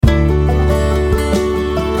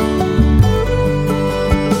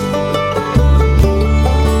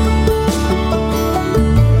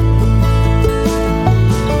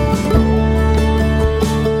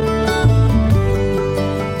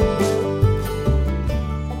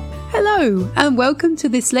Hello, and welcome to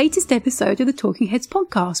this latest episode of the Talking Heads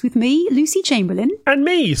podcast with me, Lucy Chamberlain. And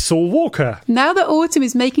me, Saul Walker. Now that autumn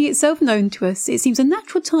is making itself known to us, it seems a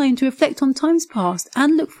natural time to reflect on times past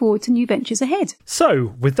and look forward to new ventures ahead.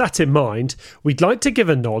 So, with that in mind, we'd like to give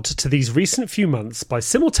a nod to these recent few months by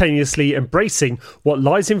simultaneously embracing what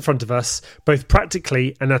lies in front of us, both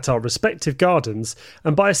practically and at our respective gardens,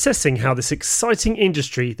 and by assessing how this exciting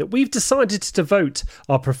industry that we've decided to devote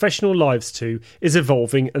our professional lives to is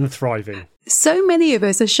evolving and thriving. So many of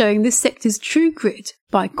us are showing this sector's true grit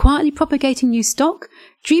by quietly propagating new stock,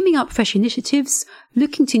 dreaming up fresh initiatives,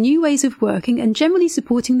 looking to new ways of working and generally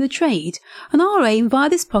supporting the trade. And our aim via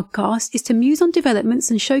this podcast is to muse on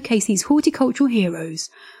developments and showcase these horticultural heroes.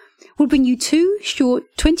 We'll bring you 2 short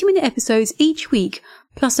 20-minute episodes each week,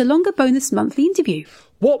 plus a longer bonus monthly interview.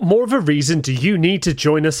 What more of a reason do you need to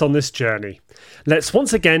join us on this journey? Let's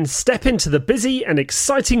once again step into the busy and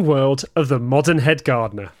exciting world of the modern head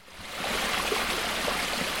gardener.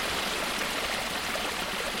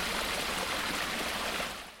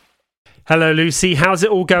 Hello, Lucy. How's it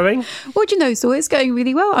all going? Well, do you know, so it's going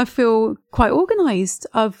really well. I feel quite organised.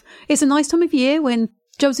 It's a nice time of year when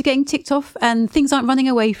jobs are getting ticked off and things aren't running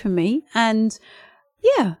away from me. And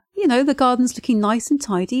yeah, you know, the garden's looking nice and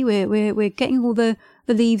tidy. We're getting all the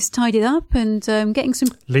leaves tidied up and getting some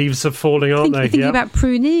leaves are falling, aren't they? Thinking about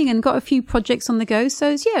pruning and got a few projects on the go.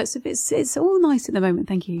 So it's all nice at the moment.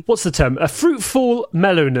 Thank you. What's the term? A fruitful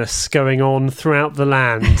mellowness going on throughout the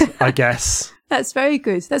land, I guess. That's very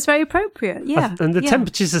good. That's very appropriate. Yeah. And the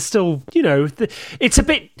temperatures are still, you know, it's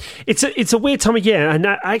a weird time of year. And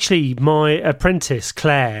actually, my apprentice,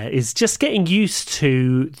 Claire, is just getting used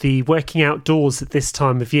to the working outdoors at this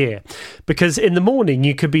time of year. Because in the morning,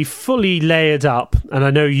 you could be fully layered up. And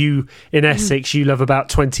I know you, in Essex, you love about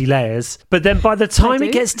 20 layers. But then by the time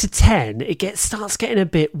it gets to 10, starts getting a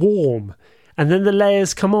bit warm. And then the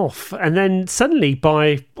layers come off, and then suddenly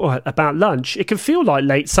by about lunch, it can feel like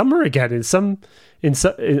late summer again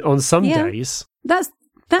on some days. That's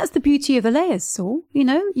the beauty of the layers, Saul. You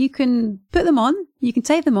know, you can put them on, you can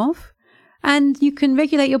take them off, and you can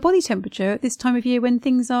regulate your body temperature at this time of year when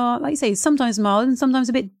things are, like you say, sometimes mild and sometimes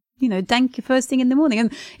a bit, you know, dank first thing in the morning.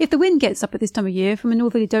 And if the wind gets up at this time of year from a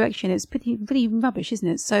northerly direction, it's pretty rubbish, isn't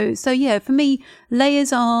it? So yeah, for me,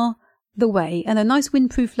 layers are the way, and a nice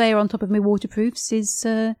windproof layer on top of my waterproofs is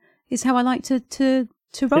how I like to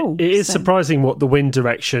roll. It is surprising what the wind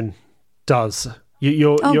direction does.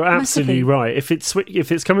 You're absolutely massively right. If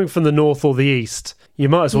it's coming from the north or the east, you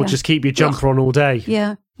might as well just keep your jumper on all day.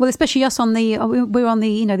 Yeah. Well, especially us we're on the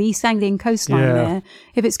the East Anglian coastline there.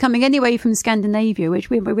 If it's coming anyway from Scandinavia, which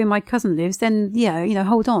where my cousin lives, then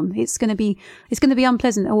hold on. It's going to be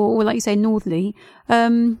unpleasant, or like you say, northerly.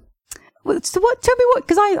 So what? Tell me what?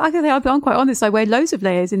 Because I'm quite honest. I wear loads of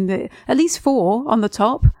layers at least 4 on the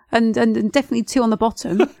top, and definitely 2 on the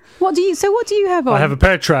bottom. What do you have on? I have a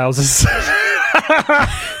pair of trousers.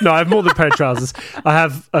 No, I have more than a pair of trousers. I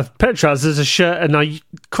have a pair of trousers, a shirt, and I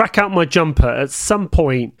crack out my jumper at some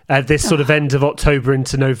point at this sort of end of October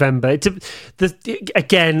into November.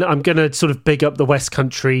 Again, I'm going to sort of big up the West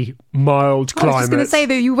Country mild climate. I was just going to say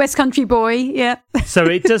that you West Country boy, yeah. So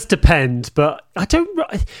it does depend, but I don't.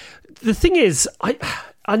 The thing is, I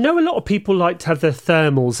know a lot of people like to have their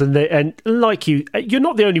thermals, and like you're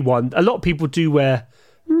not the only one. A lot of people do wear,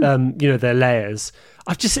 their layers.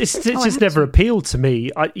 It's just never appealed to me.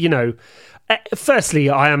 Firstly,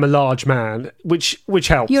 I am a large man, which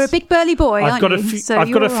helps. You're a big burly boy. I've got a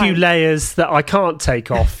few layers that I can't take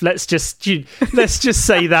off. Let's just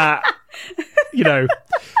say that,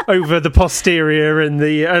 over the posterior and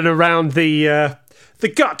around the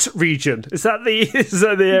gut region. Is that the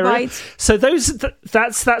area? Right. So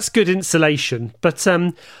that's good insulation. But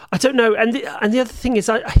I don't know. And the other thing is,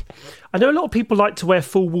 I know a lot of people like to wear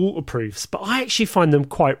full waterproofs, but I actually find them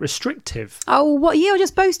quite restrictive. Oh, what? You're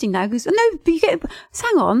just boasting now? Because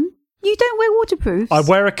hang on. You don't wear waterproofs. I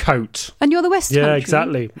wear a coat. And you're the West Country. Yeah,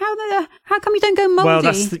 exactly. How come you don't go mouldy? Well,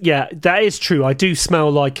 that is true. I do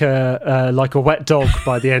smell like a wet dog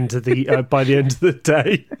by the end of the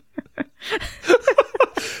day.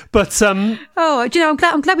 But I'm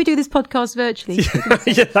glad we do this podcast virtually.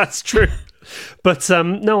 Yeah, that's true. But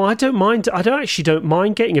no, I don't mind. I don't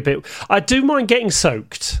mind getting a bit. I do mind getting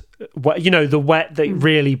soaked. The wet that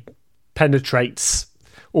really penetrates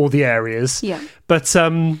all the areas. Yeah. But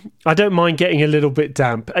I don't mind getting a little bit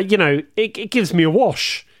damp. It gives me a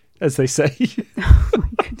wash, as they say. Oh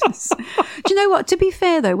my goodness. Do you know what? To be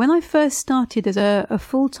fair though, when I first started as a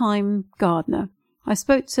full-time gardener, I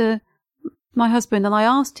spoke to my husband and I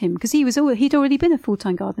asked him, because he'd already been a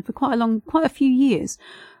full-time gardener for quite a few years.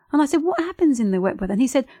 And I said, what happens in the wet weather? And he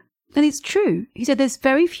said, and it's true. He said there's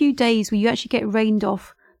very few days where you actually get rained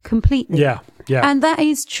off completely. Yeah. And that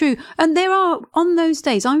is true. And there are, on those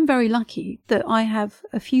days, I'm very lucky that I have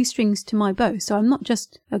a few strings to my bow. So I'm not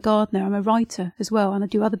just a gardener, I'm a writer as well, and I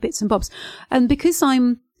do other bits and bobs. And because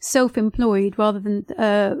I'm self-employed rather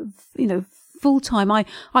than, full-time,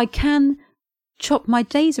 I can chop my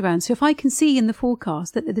days around. So if I can see in the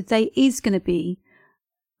forecast that the day is going to be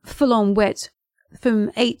full-on wet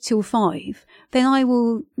from 8 till 5, then I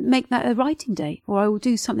will make that a writing day, or I will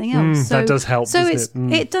do something else. That does help. So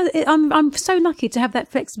it does. I'm so lucky to have that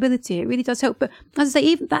flexibility. It really does help. But as I say,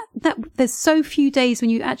 even that there's so few days when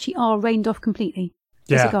you actually are rained off completely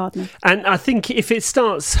as a gardener. And I think if it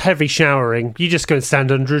starts heavy showering, you just go and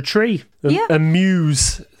stand under a tree and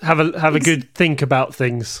muse, have a good think about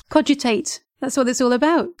things, cogitate. That's what it's all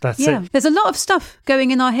about. That's it. There's a lot of stuff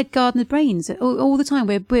going in our head gardener brains all the time.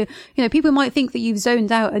 We're people might think that you've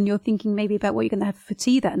zoned out and you're thinking maybe about what you're going to have for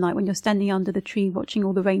tea that night when you're standing under the tree watching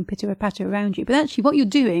all the rain pitter-patter around you. But actually what you're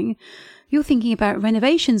doing, you're thinking about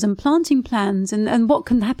renovations and planting plans and what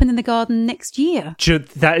can happen in the garden next year.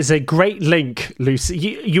 That is a great link,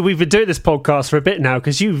 Lucy. We've been doing this podcast for a bit now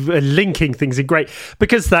because you are linking things in great,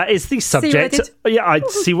 because that is the subject. I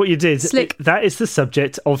see what you did. Slick. That is the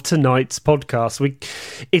subject of tonight's podcast.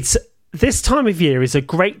 It's this time of year is a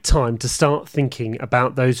great time to start thinking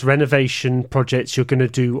about those renovation projects you're going to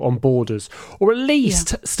do on borders, or at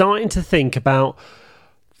least starting to think about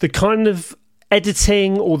the kind of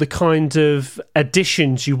editing or the kind of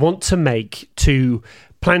additions you want to make to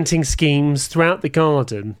planting schemes throughout the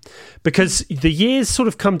garden, because the years sort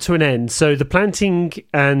of come to an end. So the planting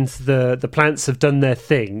and the plants have done their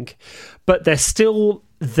thing, but they're still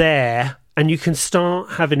there, and you can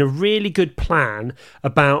start having a really good plan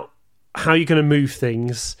about how you're going to move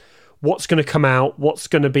things, what's going to come out, what's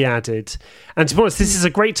going to be added. And to be honest, this is a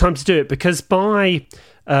great time to do it, because by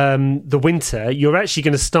the winter, you're actually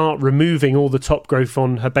going to start removing all the top growth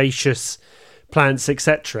on herbaceous plants,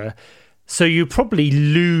 etc. So you probably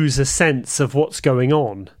lose a sense of what's going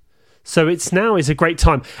on. So now is a great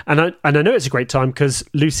time, and I know it's a great time because,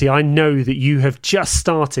 Lucy, I know that you have just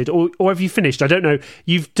started, or have you finished? I don't know.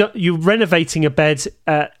 You're renovating a bed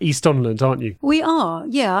at East Onland, aren't you? We are,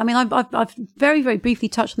 yeah. I mean, I've very, very briefly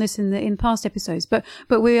touched on this in past episodes, but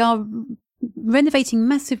we are renovating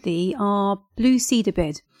massively our blue cedar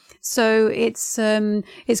bed. So it's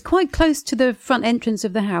quite close to the front entrance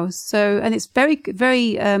of the house. So, and it's very,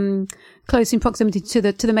 very close in proximity to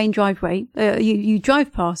the main driveway. You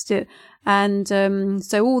drive past it, and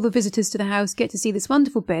so all the visitors to the house get to see this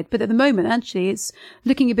wonderful bed. But at the moment, actually, it's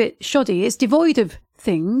looking a bit shoddy. It's devoid of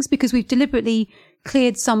things because we've deliberately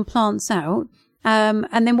cleared some plants out.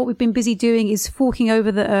 And then what we've been busy doing is forking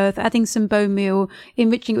over the earth, adding some bone meal,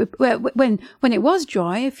 enriching it. When it was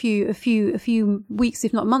dry, a few weeks,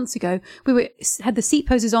 if not months ago, had the seat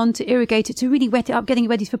hoses on to irrigate it, to really wet it up, getting it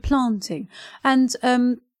ready for planting. And,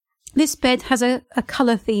 this bed has a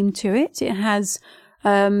colour theme to it. It has,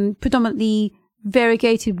 predominantly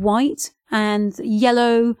variegated white and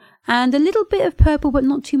yellow and a little bit of purple, but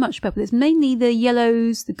not too much purple. It's mainly the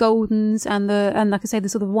yellows, the goldens, and like I say, the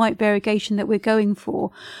sort of white variegation that we're going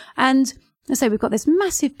for. And I say we've got this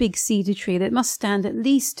massive big cedar tree that must stand at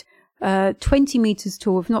least 20 meters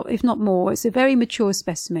tall, if not more. It's a very mature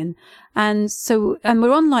specimen. And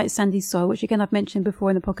we're on light sandy soil, which again I've mentioned before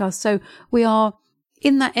in the podcast. So we are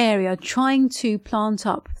in that area trying to plant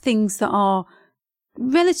up things that are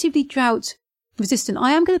relatively drought resistant.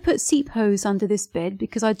 I am going to put seep hose under this bed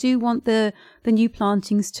because I do want the new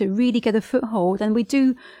plantings to really get a foothold. And we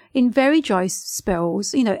do, in very dry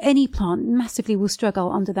spells, any plant massively will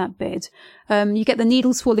struggle under that bed. You get the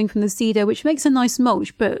needles falling from the cedar, which makes a nice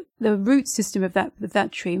mulch, but the root system of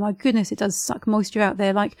that tree, my goodness, it does suck moisture out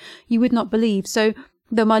there like you would not believe. So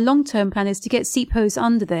my long-term plan is to get seep hose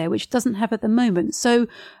under there, which it doesn't have at the moment. So,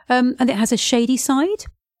 and it has a shady side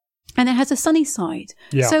and it has a sunny side.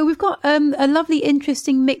 Yeah. So we've got a lovely,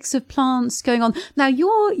 interesting mix of plants going on. Now,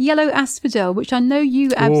 your yellow asphodel, which I know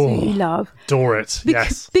you absolutely love. Adore it,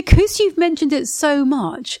 yes. Because you've mentioned it so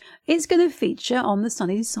much, it's going to feature on the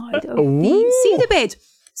sunny side of the cedar bed.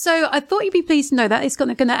 So I thought you'd be pleased to know that it's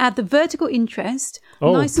going to add the vertical interest.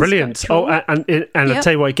 Oh, nice brilliant. And I'll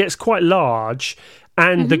tell you what, it gets quite large.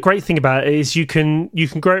 And the great thing about it is you can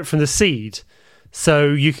grow it from the seed. So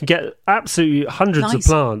you can get absolutely hundreds of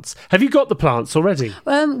plants. Have you got the plants already?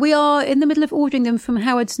 We are in the middle of ordering them from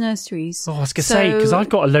Howard's Nurseries. Oh, I was going to say, because I've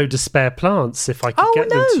got a load of spare plants if I could get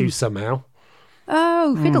them to you somehow.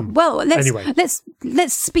 Oh, fiddle. Well, let's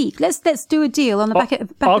speak. Let's do a deal on the back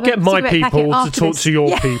of I'll get my people to talk to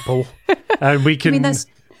your people, and we can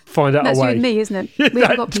find out That's a way. you and me, isn't it? We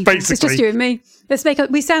haven't got people. It's just you and me. Let's make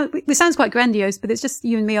we sounds quite grandiose, but it's just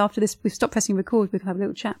you and me. After this, we've stopped pressing record. We can have a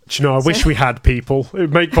little chat. Do you know, I wish we had people. It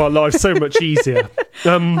would make our life so much easier.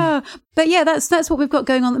 But yeah, that's what we've got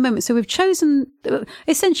going on at the moment. So we've chosen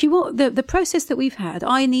essentially what the process that we've had.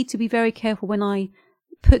 I need to be very careful when I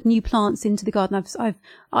put new plants into the garden.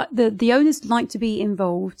 The owners like to be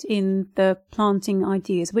involved in the planting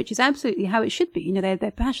ideas, which is absolutely how it should be. You know,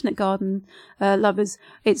 they're passionate garden lovers.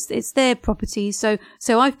 It's their property. So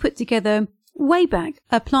I've put together way back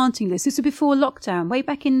a planting list. This was before lockdown, way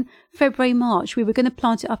back in February, March. We were going to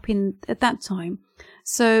plant it up at that time.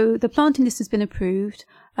 So the planting list has been approved.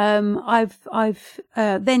 I've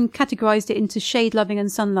then categorized it into shade loving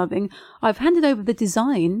and sun loving. I've handed over the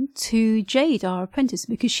design to Jade, our apprentice,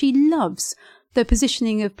 because she loves the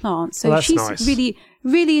positioning of plants. So she's nice. really,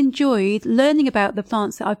 really enjoyed learning about the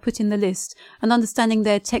plants that I've put in the list and understanding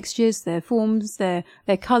their textures, their forms, their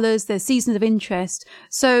colors, their seasons of interest.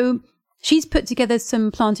 So she's put together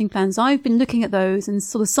some planting plans. I've been looking at those and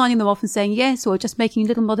sort of signing them off and saying yes, or just making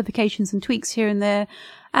little modifications and tweaks here and there.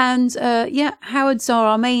 And, Howard's are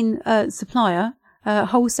our main, supplier,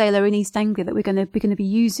 wholesaler in East Anglia that we're going to be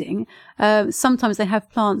using. Sometimes they have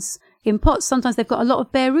plants in pots. Sometimes they've got a lot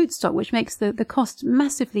of bare rootstock, which makes the cost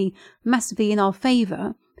massively in our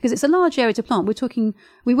favour. Because it's a large area to plant.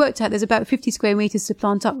 We worked out there's about 50 square metres to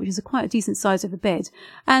plant up, which is quite a decent size of a bed.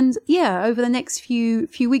 And yeah, over the next few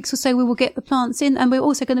weeks or so, we will get the plants in, and we're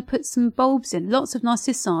also going to put some bulbs in, lots of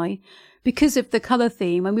narcissi, because of the colour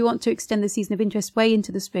theme, and we want to extend the season of interest way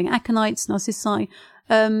into the spring. Aconites, narcissi,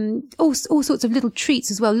 all sorts of little treats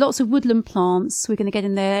as well. Lots of woodland plants we're going to get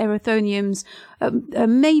in there, erythroniums,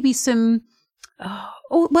 maybe some,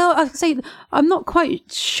 I'll say I'm not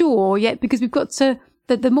quite sure yet because we've got to,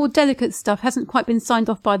 the more delicate stuff hasn't quite been signed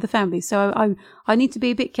off by the family. So I need to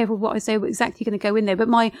be a bit careful what I say what's exactly going to go in there. But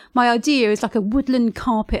my idea is like a woodland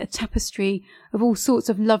carpet, a tapestry of all sorts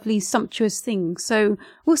of lovely, sumptuous things. So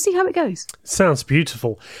we'll see how it goes. Sounds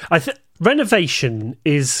beautiful. Renovation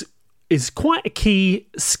is quite a key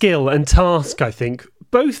skill and task, I think,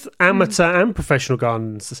 both amateur and professional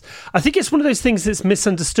gardeners. I think it's one of those things that's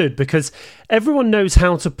misunderstood because everyone knows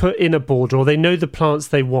how to put in a border, or they know the plants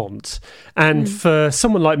they want. And for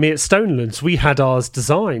someone like me at Stonelands, we had ours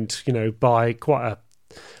designed, by quite a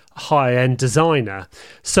high-end designer.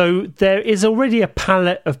 So there is already a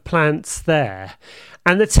palette of plants there.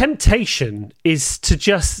 And the temptation is to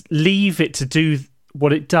just leave it to do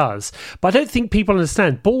what it does. But I don't think people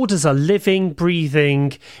understand. Borders are living,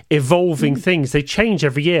 breathing, evolving things. They change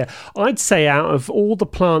every year. I'd say out of all the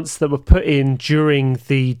plants that were put in during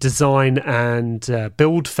the design and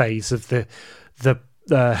build phase of the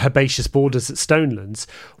herbaceous borders at Stonelands,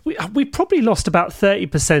 we probably lost about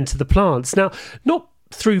 30% of the plants. Now, not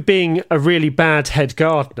through being a really bad head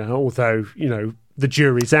gardener, although, the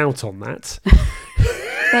jury's out on that.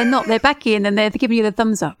 They're not. They're back in and they're giving you the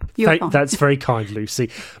thumbs up. That's very kind, Lucy.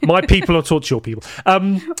 My people will talk to your people. All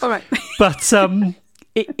right. But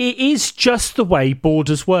it is just the way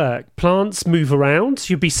borders work. Plants move around.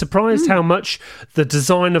 You'd be surprised how much the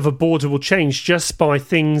design of a border will change just by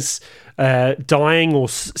things dying or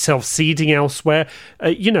self-seeding elsewhere.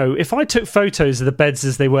 If I took photos of the beds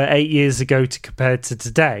as they were 8 years ago compared to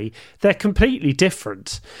today, they're completely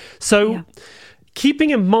different. So... Yeah. Keeping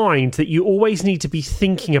in mind that you always need to be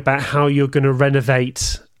thinking about how you're going to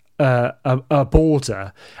renovate a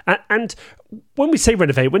border. And when we say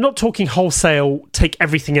renovate, we're not talking wholesale, take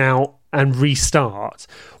everything out and restart.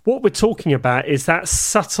 What we're talking about is that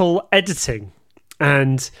subtle editing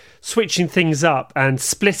and switching things up and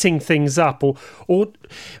splitting things up,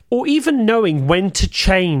 or even knowing when to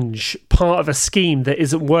change part of a scheme that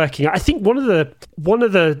isn't working. I think one of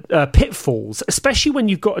the pitfalls, especially when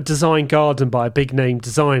you've got a design garden by a big name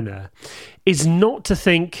designer, is not to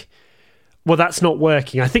think, well, that's not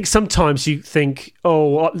working. I think sometimes you think,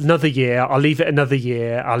 oh, another year, I'll leave it another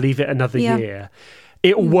year, I'll leave it another year.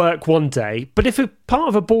 It'll work one day. But if a part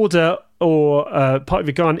of a border or part of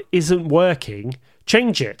your garden isn't working,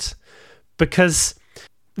 change it. Because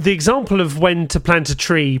the example of when to plant a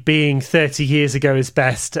tree being 30 years ago is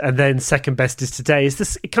best and then second best is today is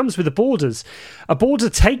this. It comes with the borders. A border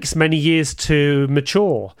takes many years to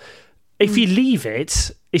mature. If you leave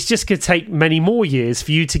it, it's just going to take many more years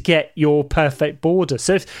for you to get your perfect border.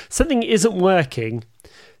 So if something isn't working,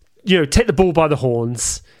 take the bull by the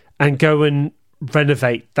horns and go and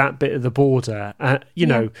renovate that bit of the border.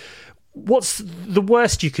 What's the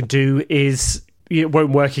worst you can do is it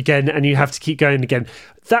won't work again and you have to keep going again.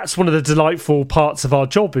 That's one of the delightful parts of our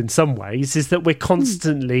job in some ways, is that we're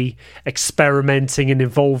constantly experimenting and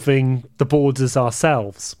evolving the borders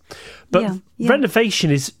ourselves. But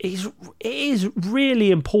renovation is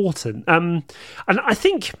really important. And I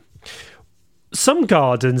think some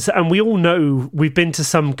gardens, and we all know, we've been to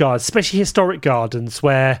some gardens, especially historic gardens,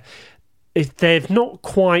 where if they've not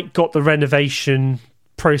quite got the renovation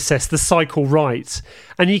process, the cycle right,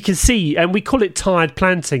 and you can see, and we call it tired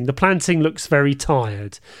planting, the planting looks very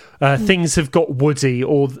tired. Things have got woody,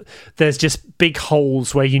 or there's just big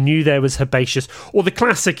holes where you knew there was herbaceous, or the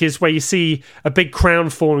classic is where you see a big crown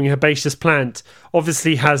forming herbaceous plant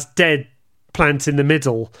obviously has dead plant in the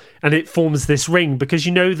middle, and it forms this ring because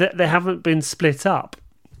you know that they haven't been split up.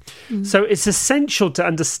 So it's essential to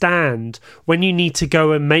understand when you need to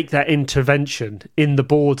go and make that intervention in the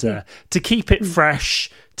border to keep it fresh,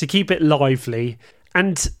 to keep it lively.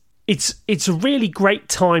 And it's a really great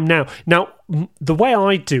time now. Now, the way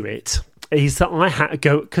I do it is that I had to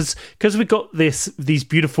go, because we've got these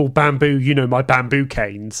beautiful bamboo, my bamboo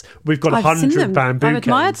canes. We've got 100 bamboo canes. I've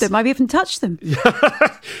admired them. I've even touched them.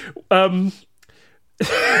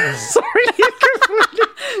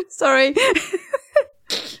 Sorry.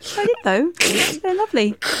 I did, though. They're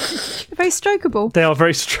lovely. They're very strokeable. They are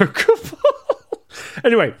very strokeable.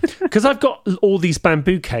 Anyway, because I've got all these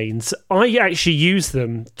bamboo canes, I actually use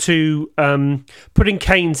them to putting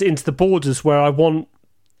canes into the borders where I want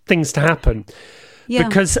things to happen. Yeah.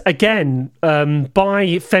 Because, again,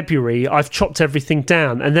 by February, I've chopped everything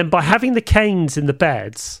down. And then by having the canes in the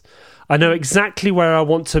beds, I know exactly where I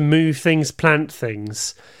want to move things, plant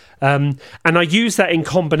things. And I use that in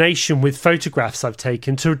combination with photographs I've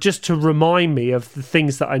taken to remind me of the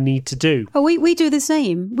things that I need to do. Oh, we do the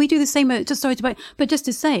same. We do the same. But just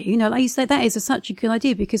to say, like you said, that is such a good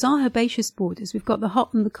idea, because our herbaceous borders, we've got the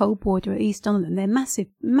hot and the cold border at East Dunland. They're massive,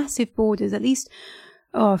 massive borders, at least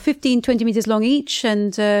 15, 20 metres long each,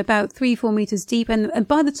 and about 3-4 metres deep. And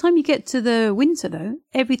by the time you get to the winter, though,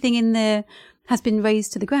 everything in there has been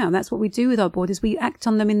raised to the ground. That's what we do with our borders. We act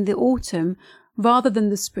on them in the autumn rather than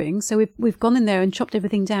the spring. So we've gone in there and chopped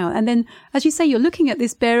everything down. And then, as you say, you're looking at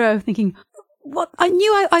this bare earth thinking, what? I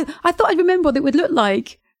thought I'd remember what it would look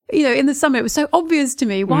like, in the summer. It was so obvious to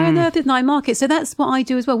me. Why on earth didn't I mark it? So that's what I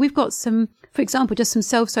do as well. We've got some, for example, just some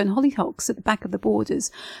self-sown hollyhocks at the back of the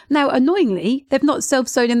borders. Now, annoyingly, they've not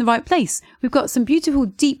self-sown in the right place. We've got some beautiful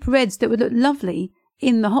deep reds that would look lovely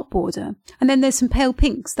in the hot border. And then there's some pale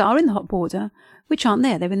pinks that are in the hot border, which aren't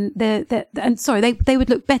there. They would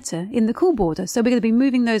look better in the cool border. So we're going to be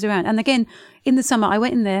moving those around. And again, in the summer, I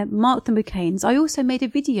went in there, marked them with canes. I also made a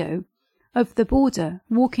video of the border,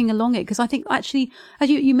 walking along it, because I think actually, as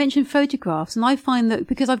you mentioned photographs, and I find that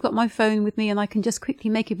because I've got my phone with me and I can just quickly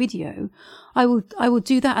make a video, I will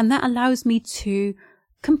do that, and that allows me to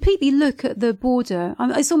completely look at the border.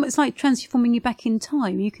 It's almost like transforming you back in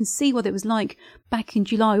time. You can see what it was like back in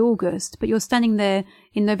July, August, but you're standing there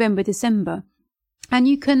in November, December. And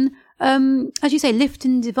you can, as you say, lift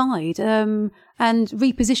and divide, and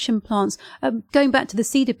reposition plants. Going back to the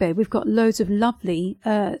cedar bed, we've got loads of lovely,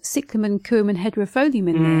 cyclamen, curcum, and heterofolium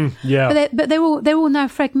in there. Yeah. But they're all now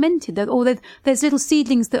fragmented. There's little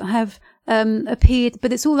seedlings that have, appeared,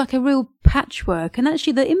 but it's all like a real patchwork. And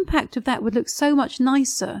actually the impact of that would look so much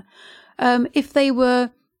nicer, if they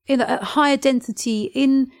were in a higher density.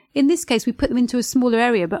 In this case, we put them into a smaller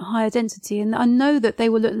area, but higher density. And I know that they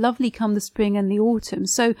will look lovely come the spring and the autumn.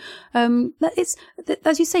 So, it's,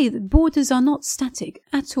 as you say, the borders are not static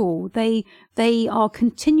at all. They are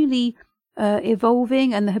continually,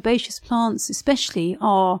 evolving, and the herbaceous plants especially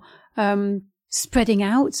are, spreading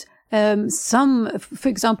out. Some, for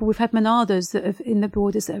example, we've had monadas that have in the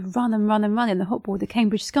borders that have run and run and run in the hot border,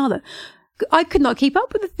 Cambridge Scarlet. I could not keep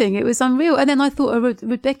up with the thing. It was unreal. And then I thought a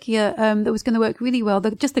Rudbeckia, that was going to work really well.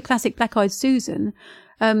 Just the classic black-eyed Susan,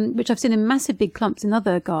 which I've seen in massive big clumps in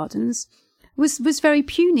other gardens, was very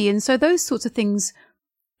puny. And so those sorts of things,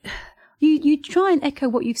 you try and echo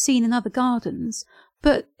what you've seen in other gardens,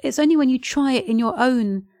 but it's only when you try it in your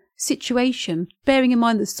own situation, bearing in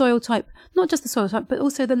mind the soil type, not just the soil type, but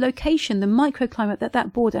also the location, the microclimate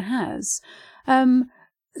that border has.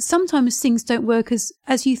 Sometimes things don't work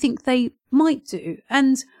as you think they might do.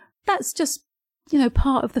 And that's just,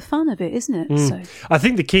 part of the fun of it, isn't it? So I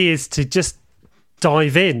think the key is to just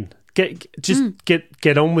dive in,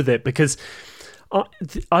 get on with it, because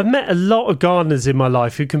I've met a lot of gardeners in my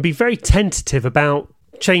life who can be very tentative about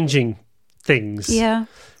changing things. Yeah.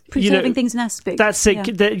 Preserving things in aspect. That's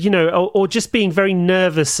it. Yeah. Or just being very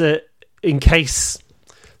nervous in case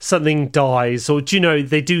something dies, or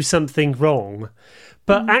they do something wrong.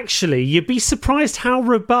 But actually, you'd be surprised how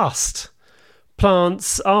robust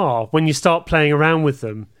plants are when you start playing around with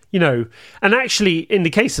them, you know. And actually, in the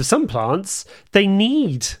case of some plants, they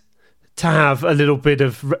need to have a little bit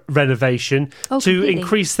of renovation to completely.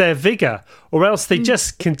 increase their vigour, or else they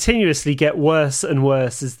just continuously get worse and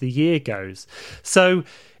worse as the year goes. So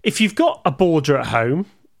if you've got a border at home,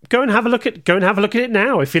 go and have a look at it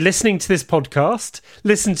now. If you're listening to this podcast,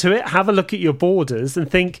 listen to it, have a look at your borders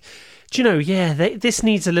and think, do you know, this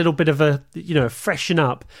needs a little bit of a, freshen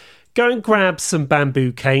up. Go and grab some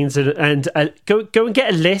bamboo canes and go and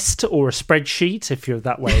get a list or a spreadsheet if you're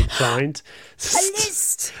that way inclined. A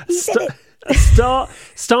list. You said it.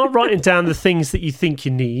 Start writing down the things that you think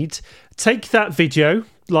you need. Take that video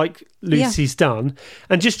like Lucy's done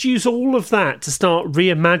and just use all of that to start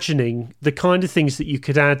reimagining the kind of things that you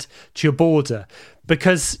could add to your border,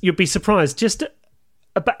 because you'll be surprised. Just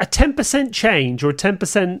about a 10% change or a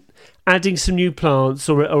 10% adding some new plants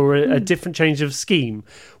or a different change of scheme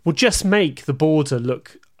will just make the border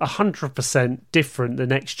look 100% different the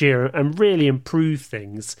next year and really improve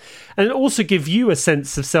things. And it also give you a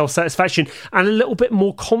sense of self-satisfaction and a little bit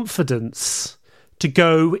more confidence to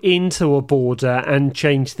go into a border and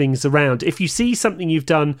change things around. If you see something you've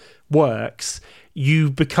done works, you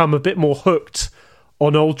become a bit more hooked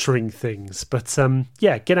on altering things. But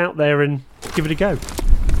get out there and give it a go.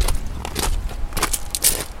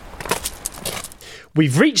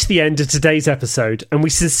 We've reached the end of today's episode, and we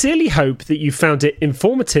sincerely hope that you found it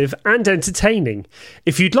informative and entertaining.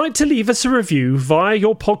 If you'd like to leave us a review via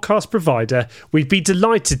your podcast provider, we'd be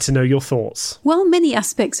delighted to know your thoughts. While many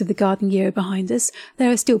aspects of the garden year are behind us, there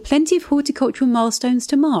are still plenty of horticultural milestones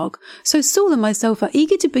to mark, so Saul and myself are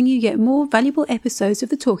eager to bring you yet more valuable episodes of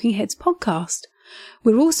the Talking Heads podcast.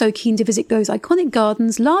 We're also keen to visit those iconic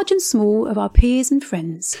gardens, large and small, of our peers and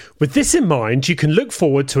friends. With this in mind, you can look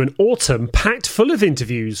forward to an autumn packed full of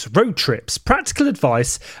interviews, road trips, practical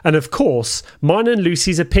advice, and of course, mine and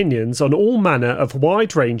Lucy's opinions on all manner of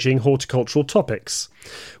wide-ranging horticultural topics.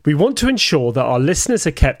 We want to ensure that our listeners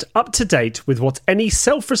are kept up to date with what any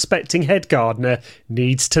self-respecting head gardener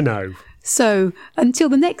needs to know. So, until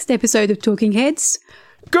the next episode of Talking Heads,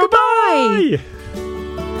 goodbye!